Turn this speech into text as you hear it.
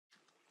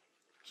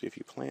See if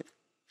you plant.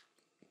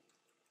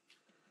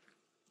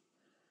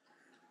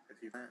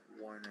 If you plant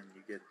one and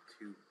you get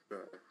two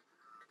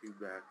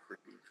back for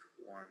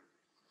each one.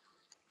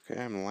 Okay,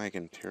 I'm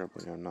lagging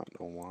terribly. I not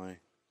know why.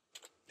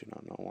 Do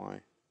not know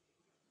why.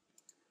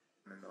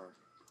 And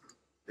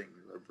things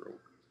are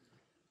broke.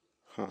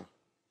 Huh.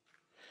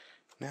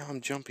 Now I'm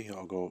jumpy.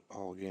 I'll go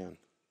all again.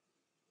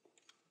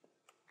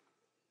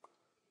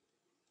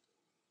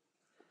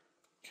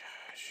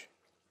 Gosh.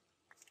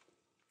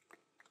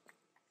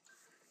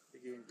 The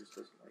game just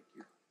doesn't like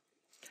you.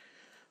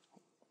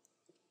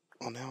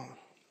 Well, now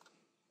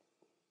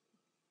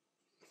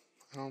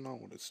I don't know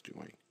what it's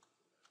doing.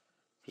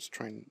 Just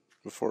trying.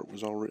 Before it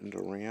was all written to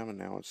RAM, and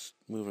now it's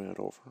moving it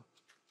over.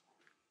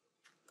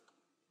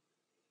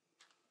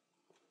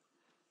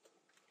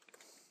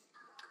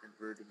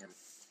 Converting him.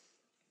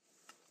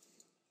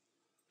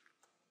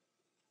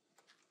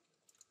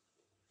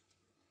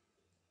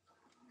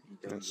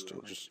 And it's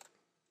still just.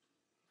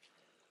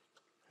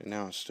 And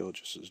now it's still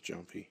just as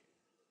jumpy.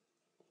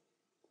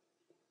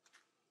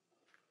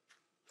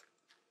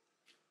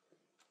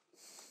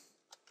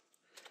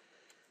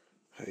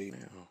 Hey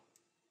now.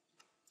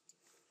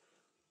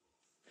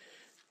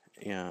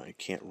 Yeah, I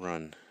can't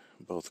run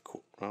both.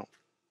 Well,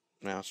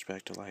 now it's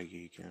back to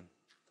laggy again.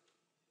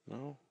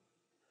 No?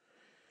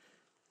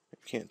 I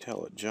can't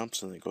tell. It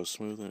jumps and it goes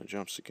smooth and it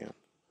jumps again.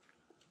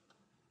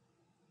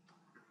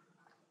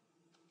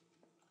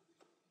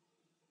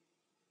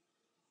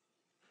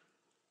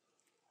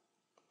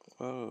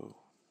 Whoa.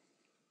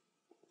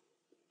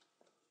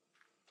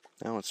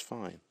 Now it's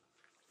fine.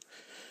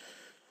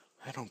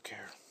 I don't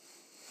care.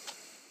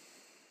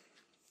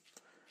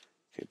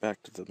 Okay,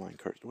 back to the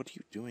minecart. What are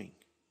you doing?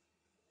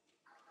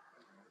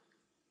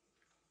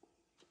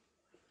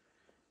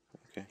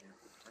 Okay.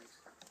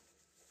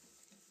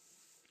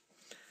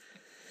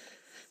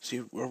 See,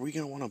 are we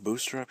gonna want a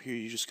booster up here? Are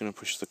you just gonna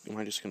push the? Am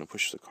I just gonna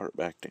push the cart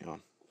back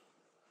down?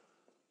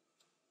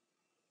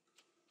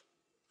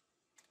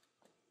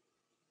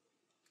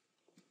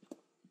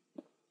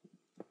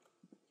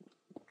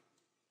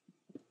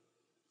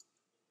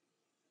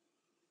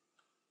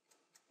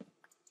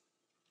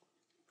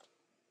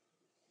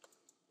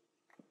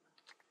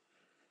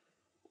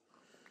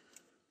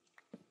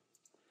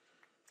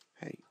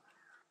 Hey,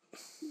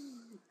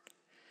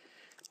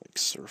 like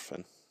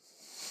surfing.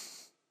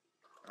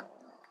 Oh,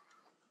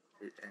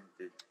 it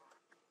ended.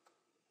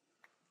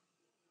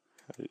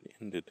 How did it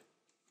ended?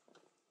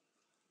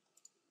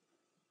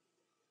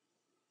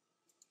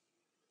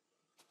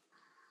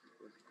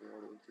 Let's go all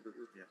the way to the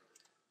roof. Yeah.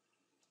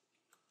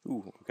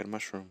 Ooh, I got a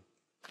mushroom.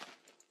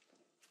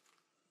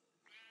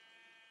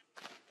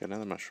 Got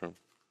another mushroom.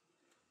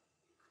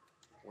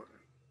 Where?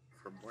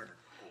 From where?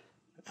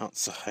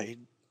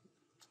 Outside.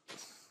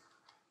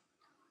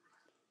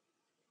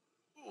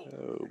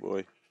 Oh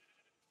boy.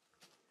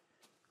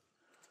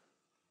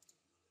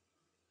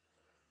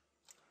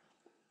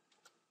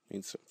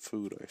 Need some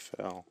food. I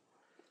fell.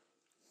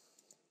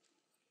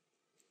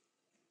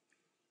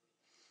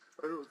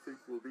 I don't think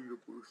we'll need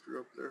a booster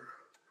up there.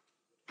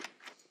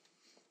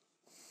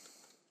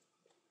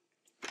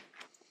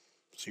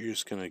 So you're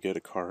just gonna get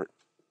a cart.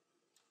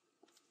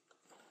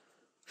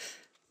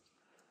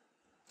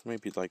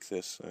 Maybe like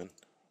this then.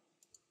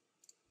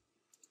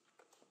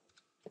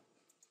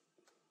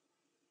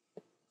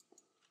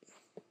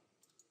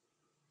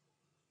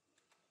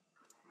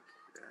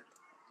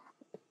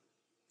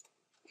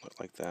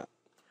 Like that.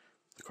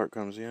 The cart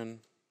comes in.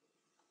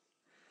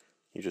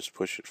 You just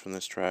push it from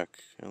this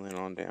track and then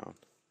on down.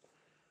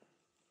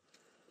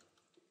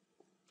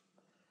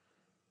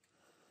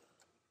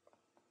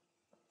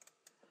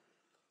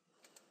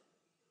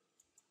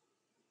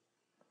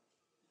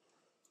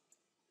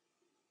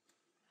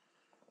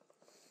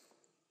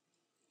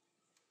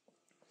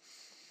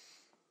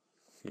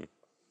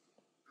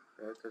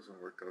 That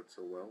doesn't work out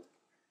so well.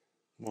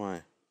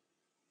 Why?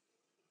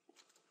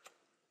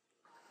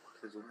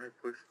 Because when I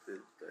pushed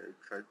it, I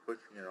tried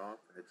pushing it off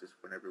and it just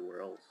went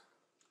everywhere else.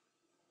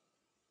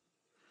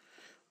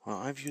 Well,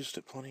 I've used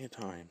it plenty of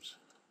times.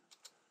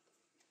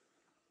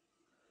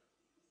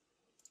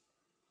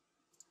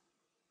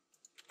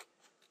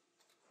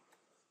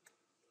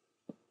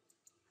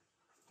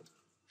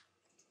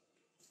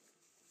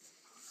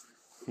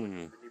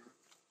 I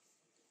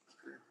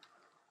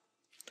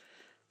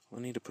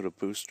need to put a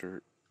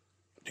booster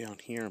down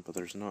here, but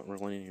there's not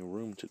really any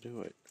room to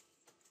do it.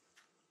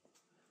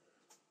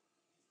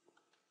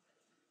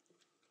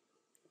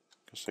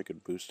 Guess I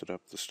could boost it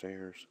up the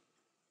stairs.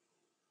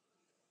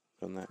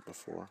 Done that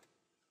before.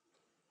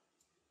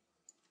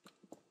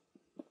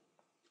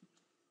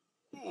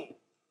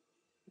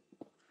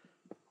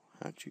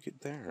 How'd you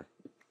get there?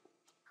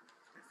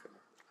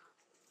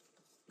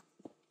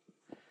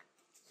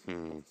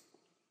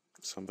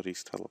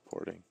 Somebody's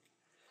teleporting.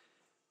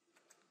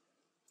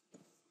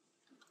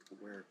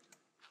 Where?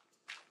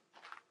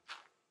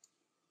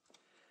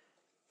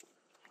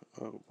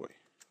 Oh boy.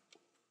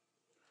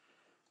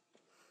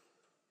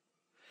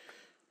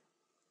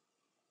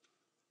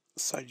 The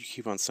side you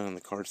keep on sending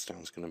the cards down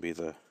is going to be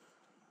the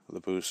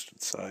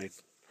boosted side.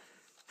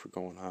 for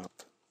going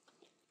up.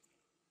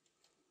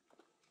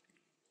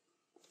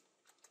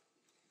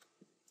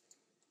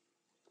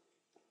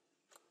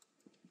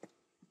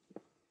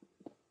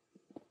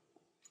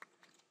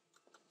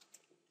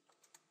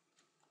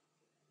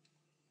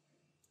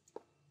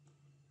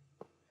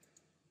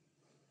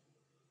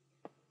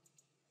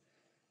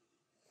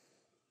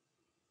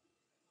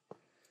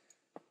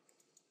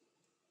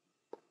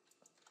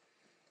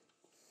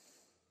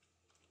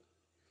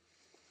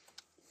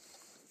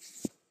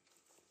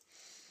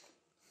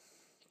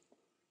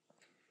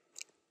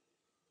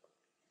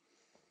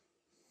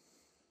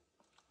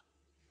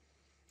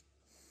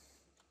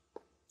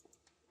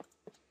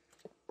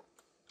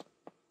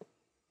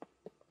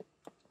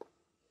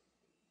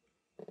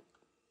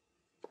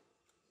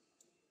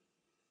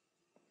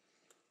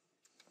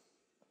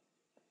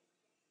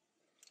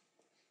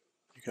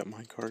 You got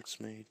mine carts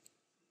made.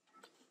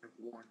 I have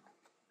one.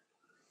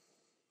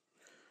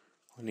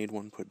 I need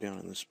one put down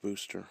in this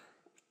booster.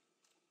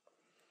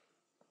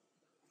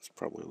 It's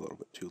probably a little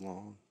bit too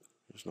long.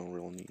 There's no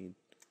real need.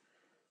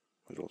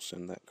 But it'll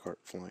send that cart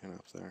flying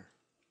up there.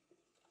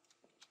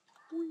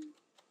 Whee.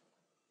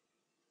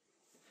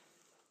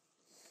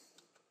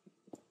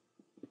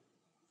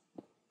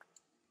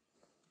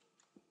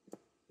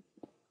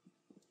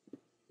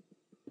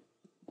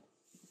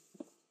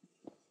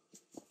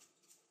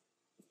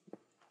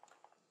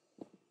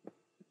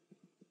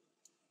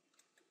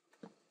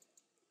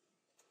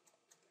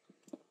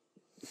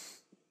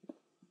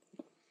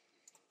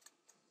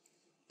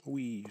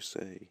 Wee, you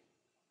say.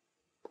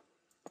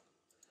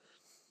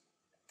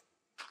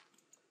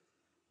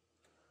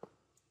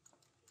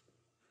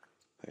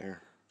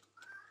 There.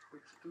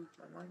 What'd you do with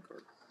my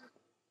minecart?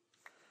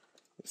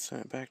 Let's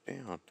send it back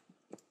down.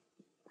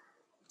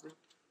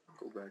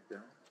 Go back down.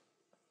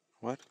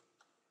 What?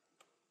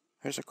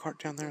 There's a cart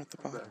down there at the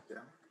Come bottom. back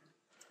down.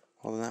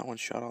 Well, then that one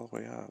shot all the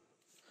way up.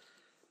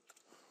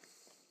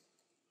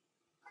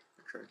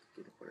 I tried to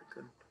get it, but I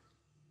couldn't.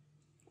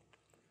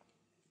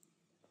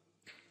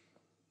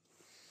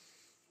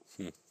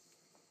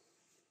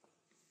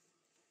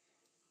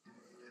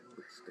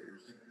 Put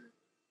stairs.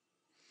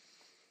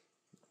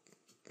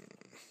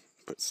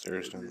 Put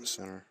stairs down the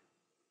center.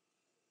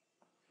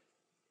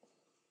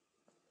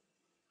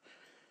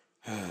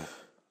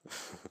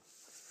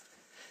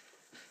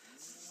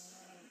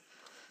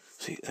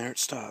 See, there it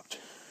stopped.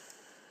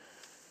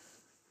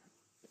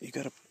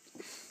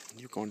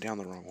 You're going down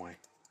the wrong way.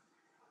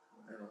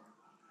 I know.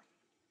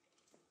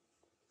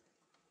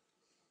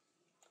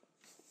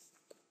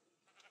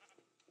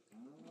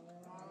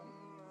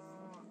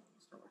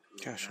 It's not like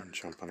you Gosh, really I'm have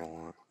to jumping a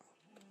lot.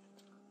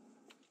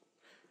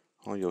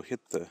 Oh, you'll hit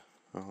the...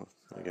 Oh,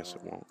 I guess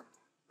it won't.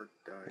 or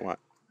die. What?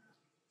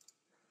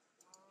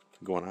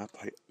 Going up?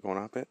 Going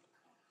up it?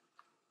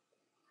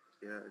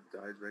 Yeah, it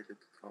died right at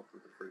the top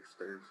of the first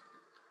stairs.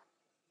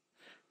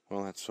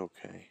 Well, that's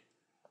okay.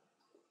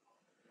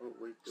 Oh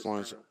wait, As this long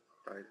time as... it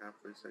died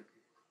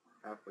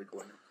halfway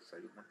going up the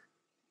second one.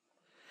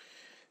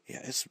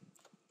 Yeah,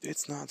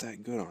 it's not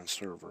that good on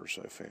servers,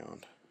 I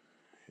found.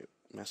 It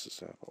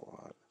messes up a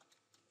lot.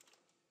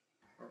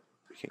 Oh,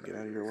 You can't get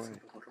out of your way.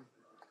 bottom.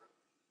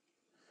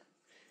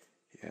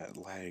 Yeah, it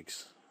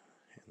lags.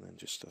 And then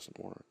just doesn't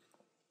work.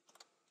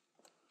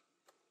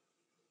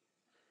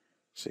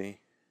 See?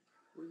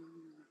 Whee.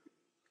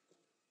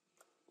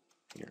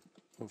 Here,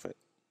 move it.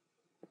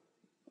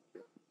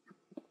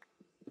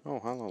 Oh,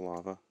 hello,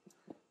 lava.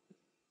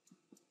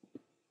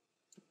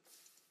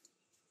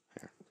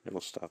 There,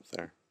 it'll stop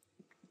there.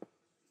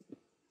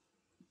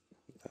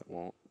 That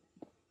won't.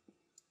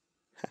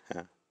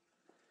 Haha.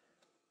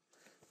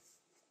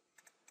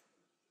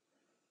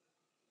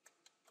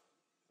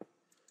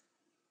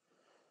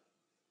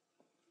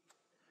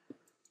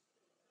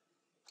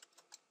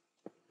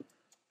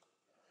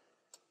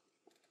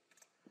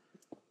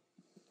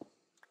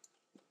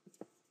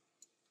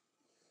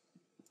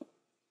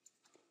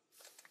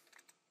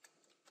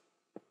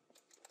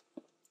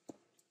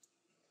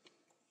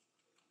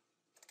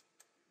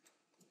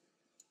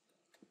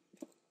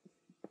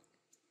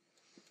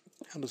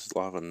 How does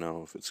lava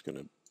know if it's going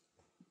to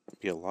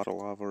be a lot of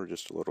lava or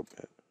just a little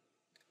bit?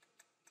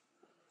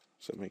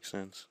 Does that make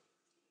sense?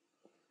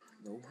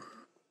 No.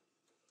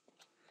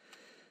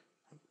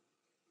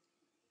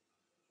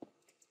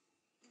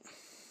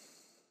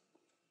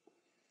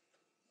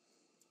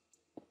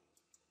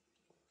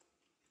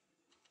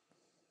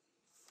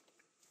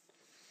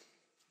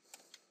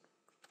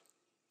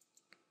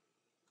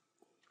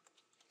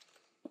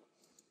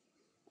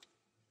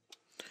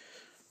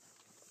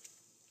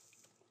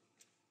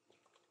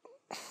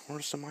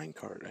 Where's the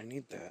minecart? I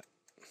need that.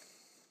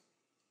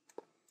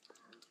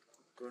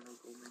 Gonna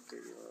go make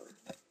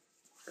a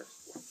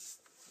test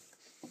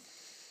one.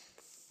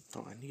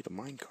 Oh, I need a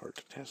minecart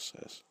to test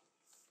this.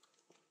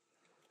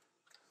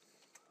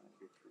 I'll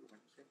get you one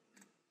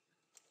second.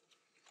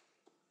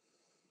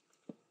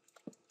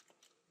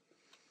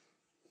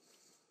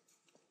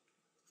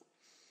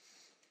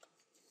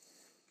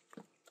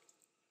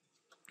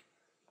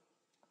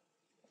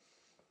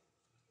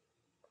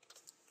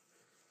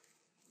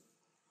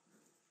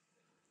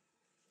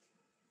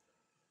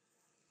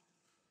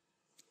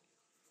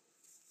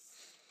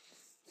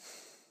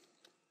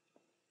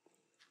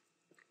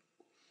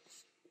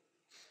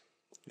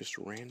 Just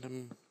a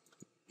random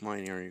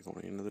mine area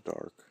going into the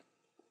dark.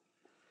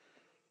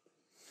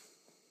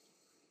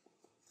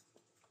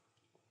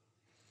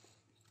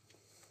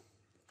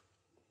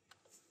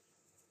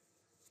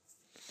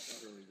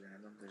 Not really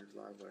random. There's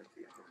lava at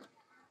the end of it.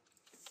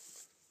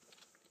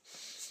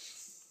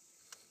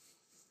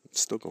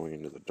 It's still going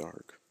into the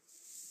dark.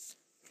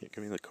 Here,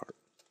 give me the cart.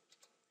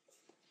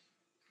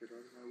 Get out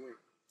of my way.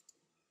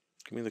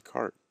 Give me the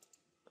cart.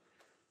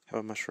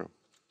 Have a mushroom.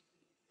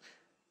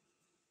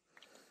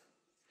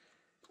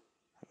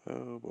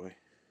 Oh boy.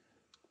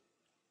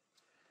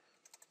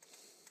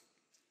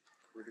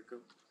 Where'd it go?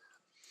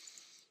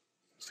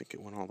 I think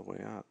it went all the way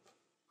up.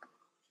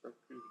 Stop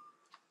feeding.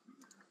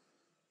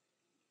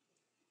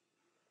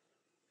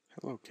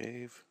 Hello,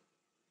 cave.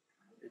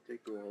 It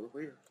did go all the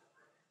way up.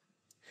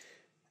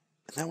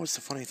 And that was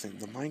the funny thing.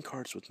 The mine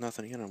carts with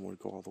nothing in them would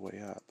go all the way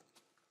up.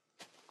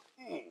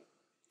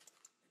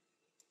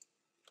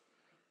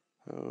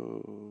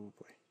 Oh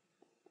boy.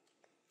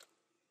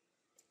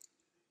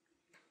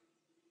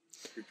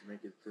 Did you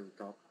make it to the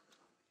top?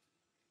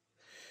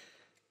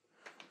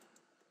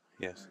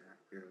 Yes.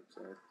 You're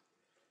outside.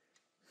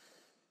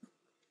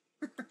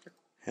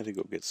 Had to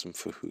go get some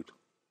food.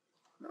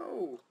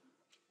 No!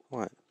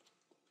 What?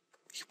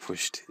 You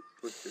pushed it.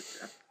 Pushed it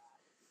down.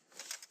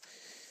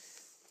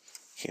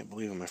 Can't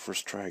believe on my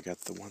first try I got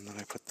the one that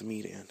I put the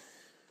meat in.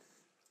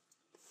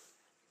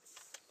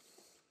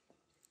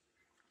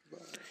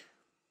 Bye.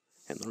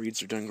 And the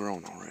reeds are done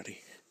growing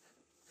already.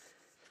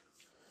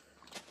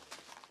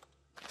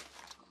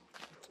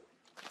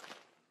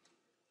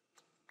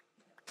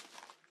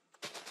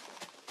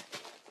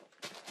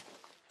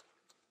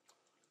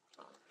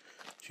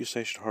 Did you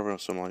say I should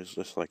harvest some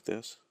just like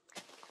this?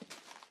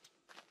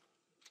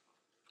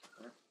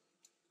 Huh?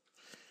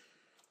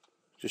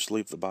 Just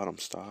leave the bottom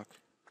stock.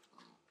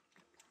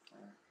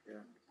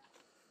 Yeah.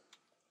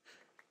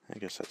 I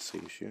guess that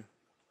saves you.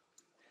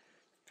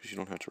 Because you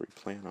don't have to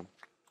replant them.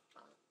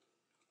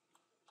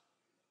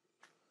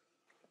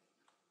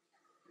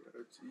 Yeah,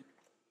 let's see.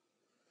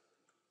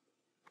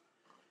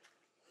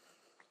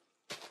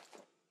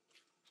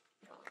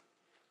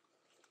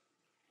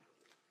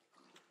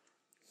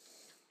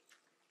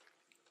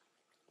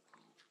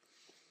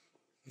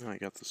 Now I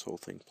got this whole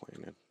thing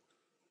planted.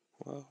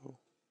 Whoa.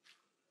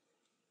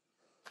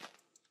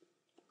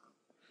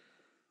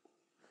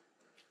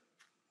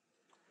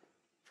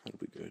 That'll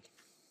be good.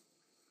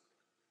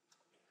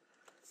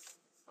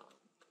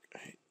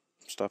 Hey,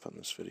 stop on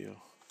this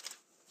video.